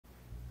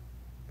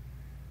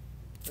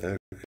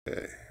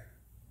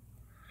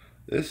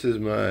This is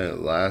my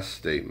last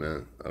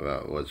statement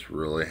about what's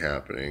really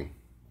happening.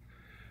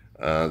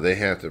 They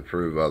have to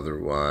prove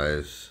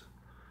otherwise,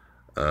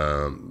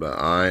 but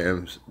I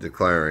am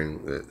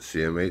declaring that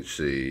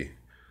CMHC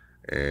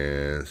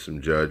and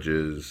some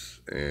judges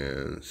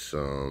and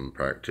some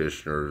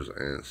practitioners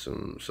and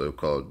some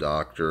so-called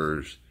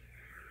doctors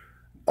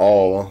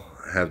all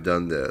have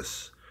done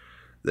this.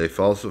 They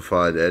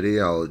falsified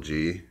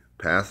etiology,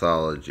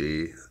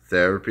 pathology,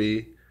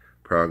 therapy,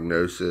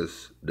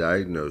 prognosis,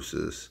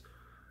 diagnosis,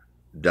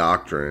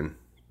 doctrine,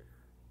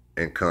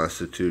 and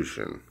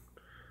constitution,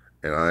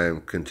 and I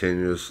am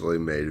continuously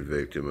made a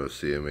victim of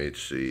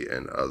CMHC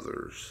and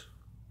others.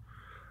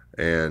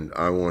 And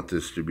I want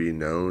this to be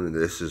known, and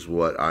this is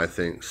what I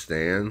think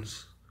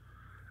stands.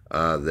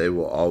 They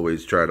will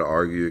always try to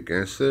argue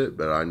against it,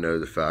 but I know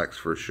the facts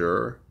for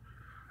sure.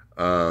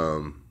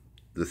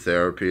 The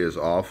therapy is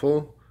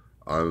awful.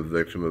 I'm a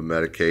victim of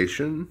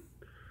medication.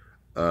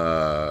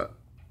 They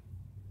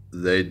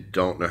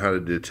don't know how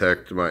to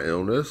detect my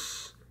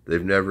illness.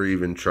 They've never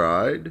even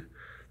tried.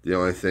 The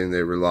only thing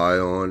they rely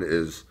on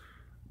is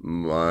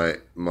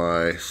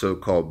my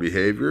so-called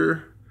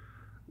behavior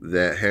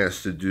that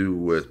has to do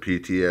with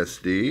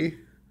PTSD,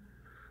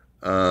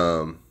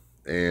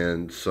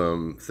 and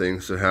some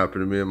things that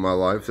happened to me in my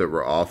life that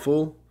were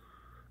awful.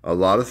 A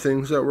lot of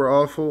things that were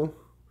awful.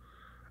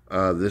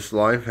 This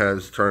life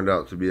has turned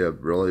out to be a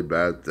really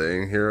bad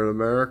thing here in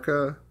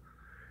America,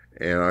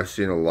 and I've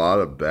seen a lot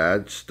of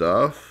bad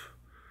stuff.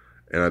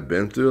 And I've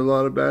been through a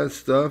lot of bad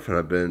stuff, and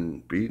I've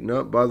been beaten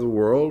up by the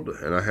world,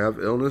 and I have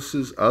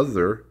illnesses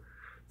other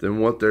than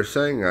what they're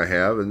saying I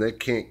have, and they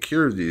can't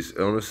cure these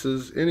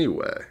illnesses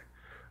anyway.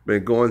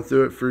 Been going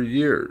through it for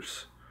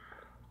years.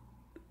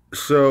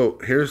 So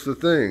here's the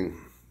thing.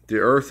 The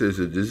earth is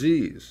a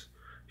disease.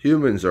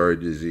 Humans are a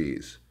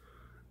disease.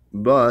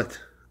 But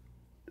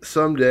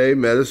someday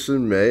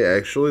medicine may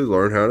actually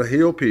learn how to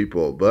heal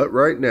people. But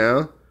right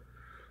now,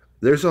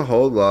 there's a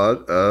whole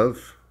lot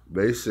of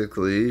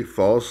basically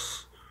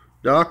false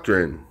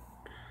doctrine,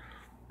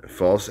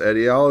 false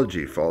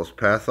etiology, false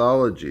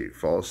pathology,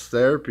 false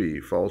therapy,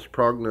 false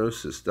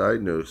prognosis,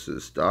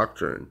 diagnosis,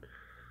 doctrine,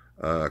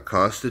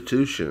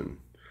 constitution.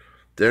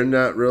 They're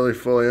not really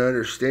fully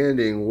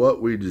understanding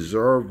what we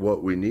deserve,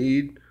 what we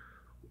need,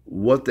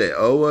 what they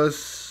owe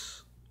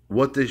us,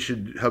 what they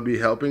should be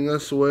helping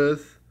us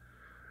with.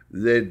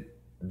 They're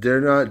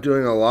not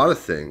doing a lot of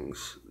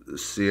things.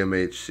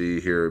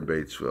 CMHC here in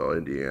Batesville,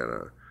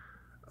 Indiana.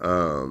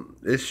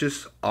 It's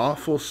just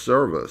awful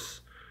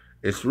service.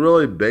 It's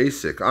really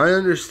basic. I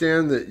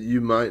understand that you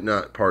might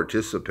not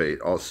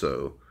participate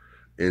also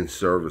in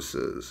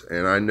services,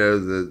 and I know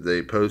that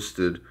they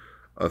posted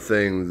a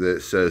thing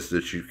that says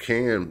that you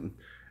can,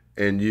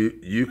 and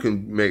you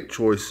can make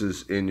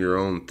choices in your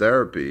own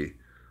therapy,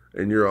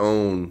 in your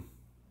own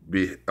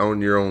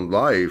on your own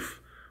life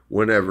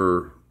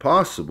whenever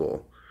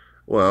possible.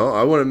 Well,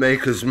 I want to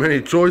make as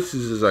many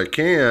choices as I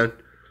can,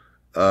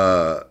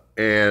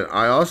 and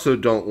I also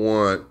don't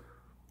want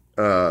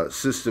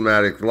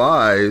systematic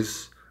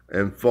lies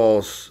and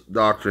false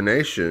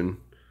doctrination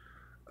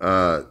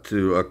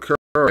to occur.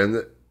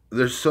 And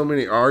there's so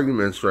many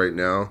arguments right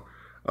now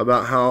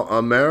about how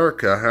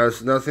America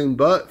has nothing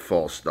but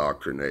false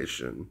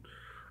doctrination.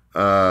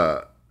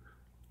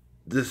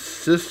 This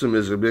system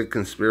is a big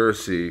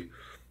conspiracy,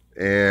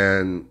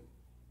 and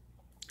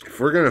if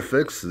we're going to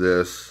fix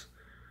this,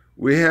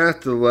 we have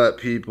to let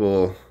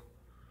people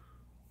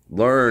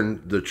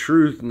learn the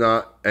truth,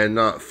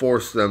 not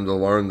force them to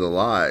learn the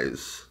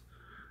lies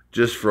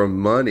just from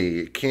money.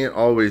 It can't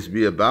always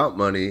be about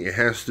money. It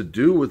has to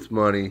do with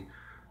money,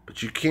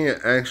 but you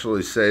can't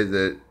actually say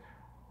that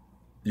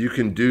you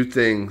can do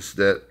things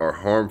that are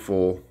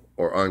harmful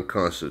or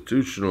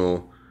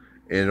unconstitutional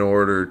in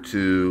order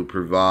to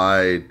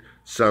provide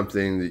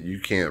something that you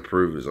can't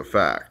prove as a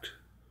fact.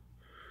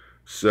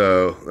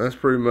 So that's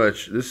pretty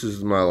much, this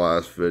is my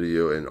last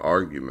video in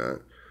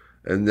argument.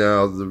 And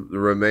now the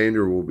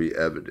remainder will be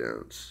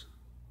evidence.